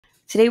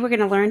Today we're going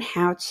to learn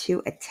how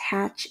to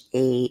attach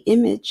an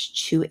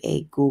image to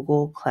a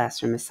Google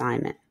Classroom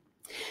assignment.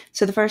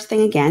 So the first thing,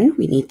 again,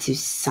 we need to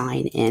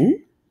sign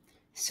in.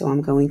 So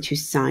I'm going to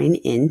sign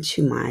in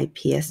to my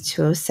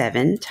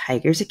PS207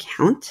 Tigers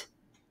account.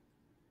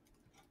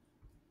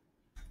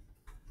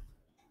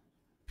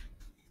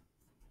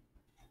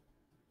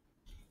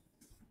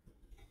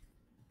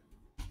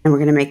 And we're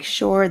going to make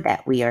sure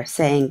that we are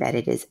saying that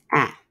it is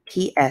at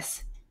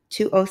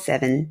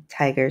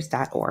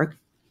ps207tigers.org.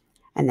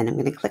 And then I'm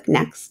going to click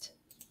Next.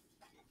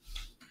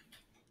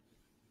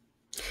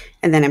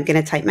 And then I'm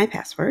going to type my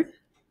password.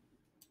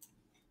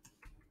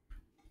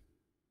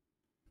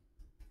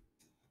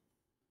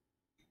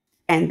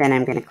 And then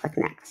I'm going to click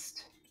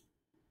Next.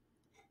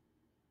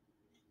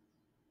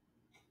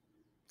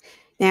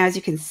 Now, as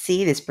you can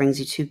see, this brings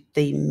you to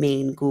the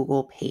main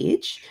Google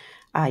page.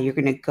 You're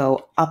going to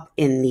go up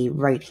in the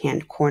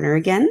right-hand corner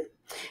again,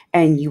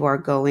 and you are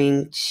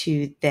going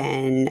to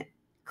then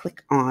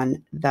click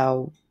on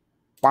the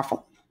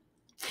waffle,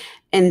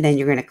 and then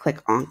you're going to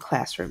click on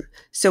Classroom.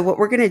 So what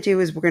we're going to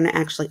do is we're going to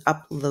actually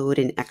upload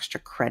an extra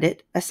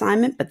credit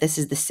assignment, but this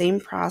is the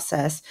same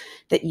process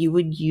that you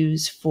would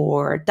use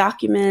for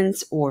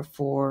documents or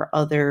for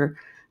other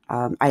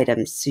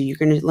items. So you're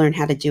going to learn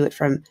how to do it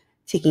from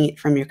taking it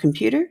from your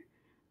computer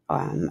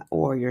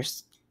or your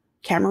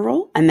camera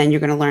roll, and then you're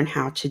going to learn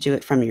how to do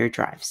it from your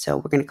drive. So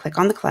we're going to click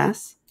on the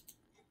class,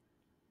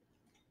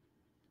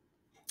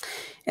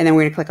 and then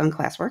we're going to click on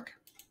classwork.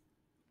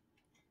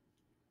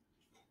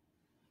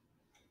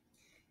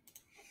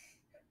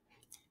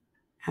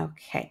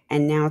 Okay,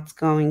 and now it's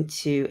going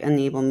to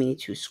enable me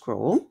to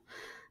scroll.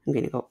 I'm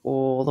going to go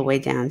all the way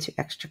down to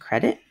extra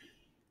credit.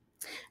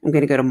 I'm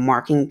going to go to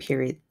marking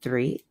period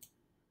 3,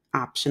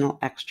 optional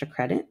extra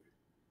credit.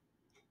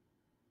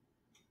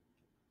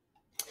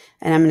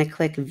 And I'm going to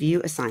click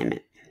view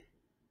assignment.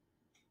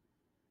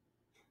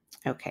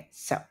 Okay,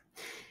 so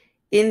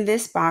in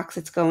this box,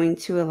 it's going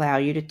to allow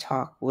you to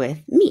talk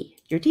with me,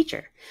 your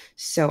teacher.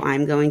 So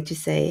I'm going to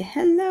say,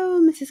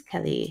 hello, Mrs.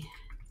 Kelly.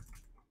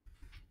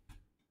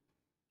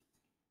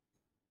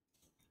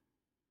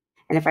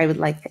 And if I would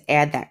like to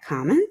add that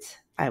comment,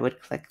 I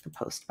would click the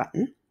post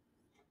button.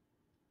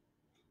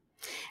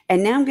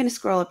 And now I'm going to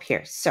scroll up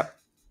here. So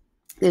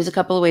there's a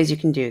couple of ways you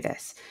can do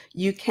this.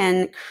 You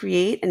can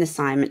create an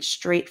assignment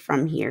straight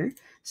from here.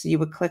 So you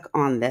would click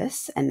on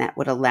this, and that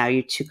would allow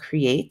you to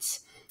create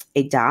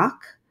a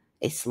doc,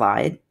 a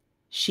slide,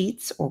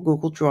 sheets, or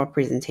Google Draw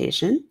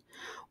presentation.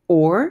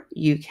 Or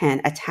you can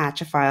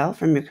attach a file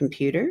from your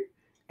computer,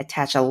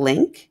 attach a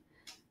link,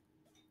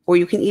 or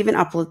you can even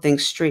upload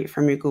things straight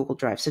from your Google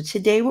Drive. So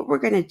today what we're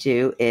going to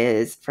do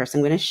is, first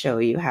I'm going to show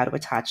you how to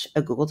attach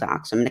a Google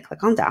Doc. So I'm going to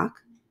click on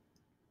Doc.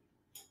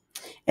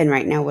 And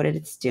right now what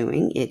it's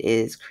doing, it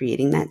is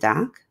creating that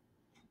doc.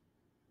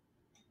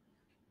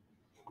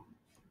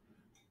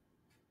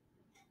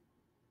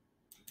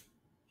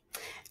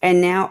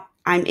 And now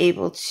I'm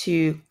able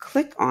to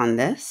click on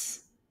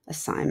this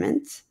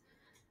assignment.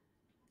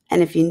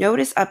 And if you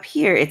notice up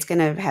here, it's going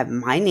to have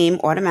my name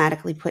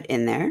automatically put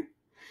in there.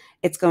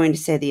 It's going to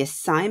say the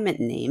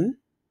assignment name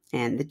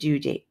and the due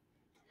date.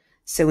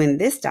 So in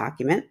this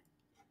document,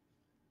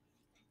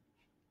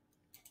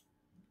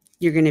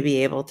 you're going to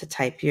be able to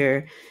type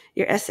your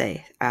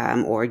essay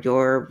or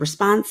your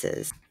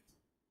responses.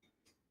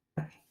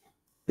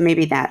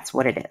 Maybe that's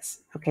what it is.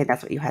 Okay,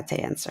 that's what you had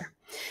to answer.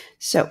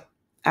 So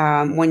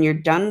when you're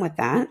done with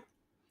that,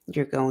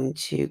 you're going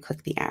to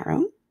click the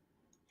arrow,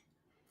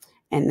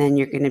 and then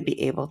you're going to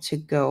be able to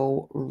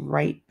go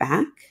right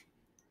back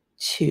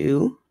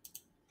to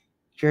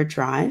your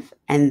drive,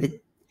 and the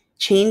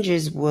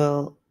changes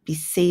will be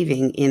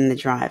saving in the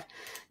drive.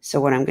 So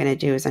what I'm going to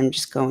do is I'm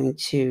just going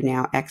to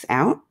now X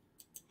out.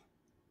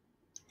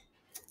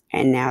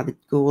 And now the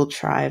Google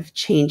Drive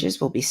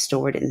changes will be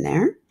stored in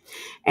there.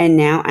 And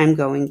now I'm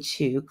going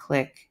to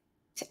click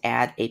to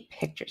add a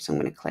picture. So I'm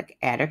going to click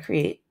Add or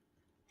Create.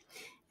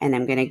 And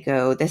I'm going to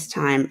go this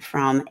time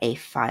from a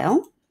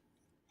file.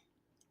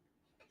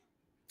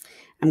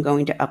 I'm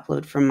going to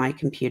upload from my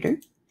computer.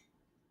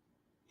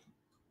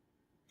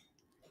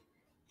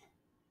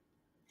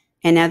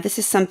 And now this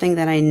is something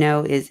that I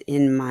know is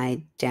in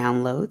my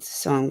downloads.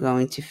 So I'm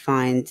going to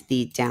find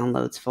the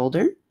downloads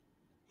folder.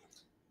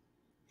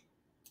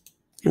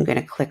 I'm going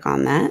to click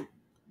on that,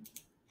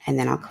 and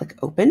then I'll click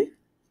open.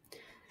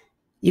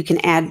 You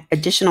can add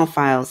additional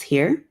files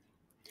here,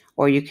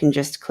 or you can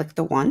just click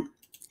the one,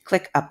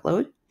 click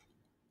upload.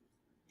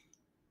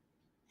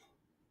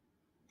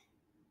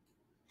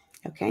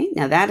 Okay,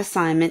 now that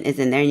assignment is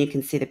in there, and you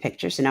can see the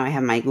picture. So now I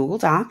have my Google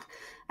Doc,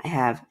 I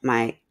have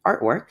my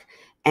artwork,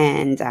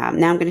 and now I'm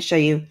going to show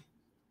you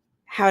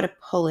how to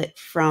pull it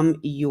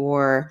from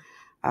your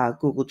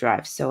Google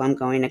Drive. So I'm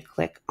going to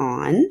click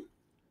on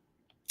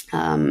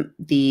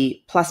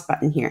the plus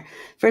button here.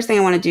 First thing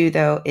I want to do,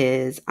 though,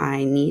 is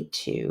I need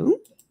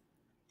to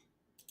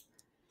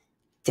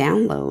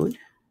download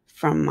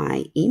from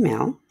my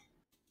email.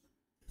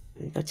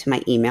 Go to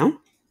my email.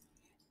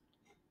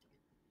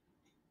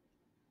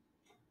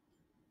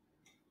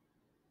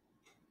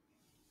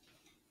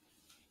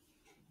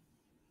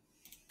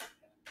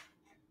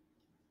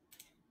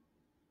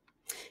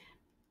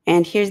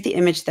 And here's the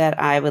image that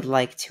I would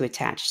like to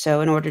attach.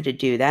 So in order to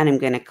do that, I'm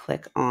going to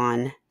click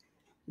on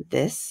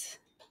this.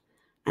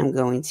 I'm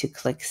going to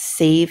click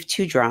Save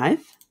to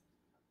Drive.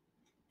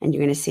 And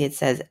you're going to see it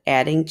says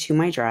Adding to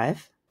my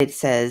drive. It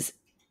shows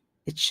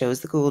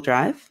the Google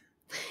Drive.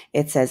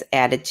 It says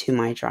Added to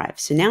my drive.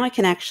 So now I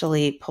can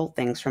actually pull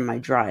things from my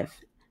drive.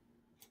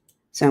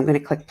 So I'm going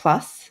to click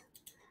plus.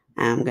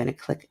 I'm going to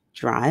click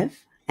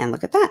Drive. And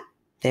look at that.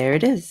 There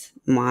it is,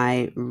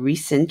 my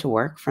recent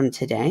work from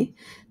today.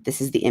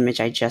 This is the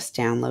image I just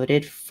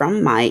downloaded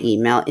from my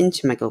email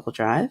into my Google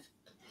Drive.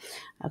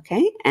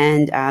 Okay,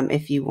 and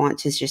if you want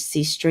to just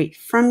see straight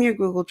from your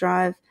Google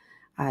Drive,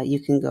 you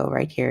can go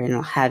right here and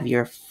it'll have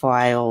your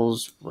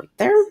files right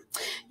there.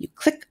 You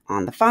click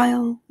on the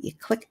file, you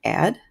click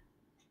Add.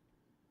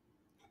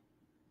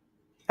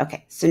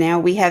 Okay, so now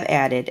we have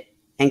added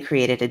and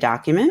created a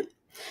document.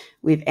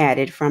 We've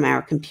added from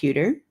our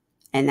computer.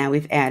 And now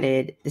we've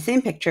added the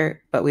same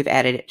picture, but we've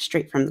added it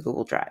straight from the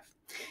Google Drive.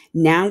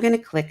 Now I'm going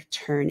to click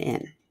Turn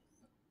In.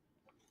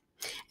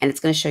 And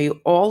it's going to show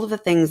you all of the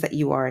things that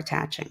you are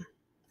attaching.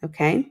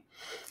 Okay?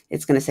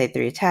 It's going to say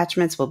 3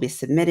 attachments will be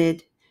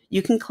submitted.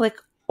 You can click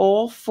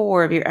all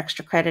 4 of your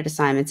extra credit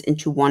assignments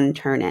into one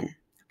Turn In.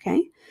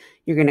 Okay?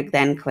 You're going to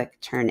then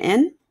click Turn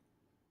In.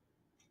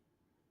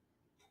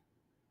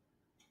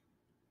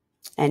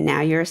 And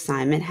now your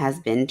assignment has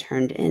been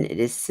turned in. It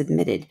is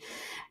submitted.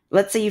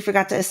 Let's say you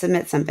forgot to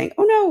submit something.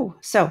 Oh no.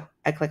 So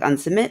I click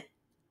Unsubmit.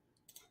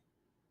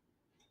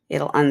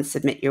 It'll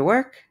unsubmit your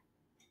work,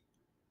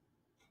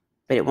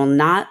 but it will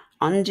not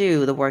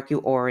undo the work you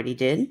already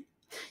did.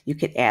 You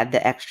could add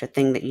the extra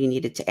thing that you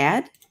needed to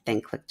add,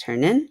 then click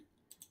Turn In,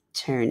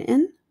 Turn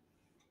In.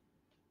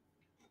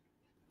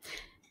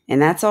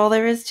 And that's all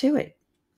there is to it.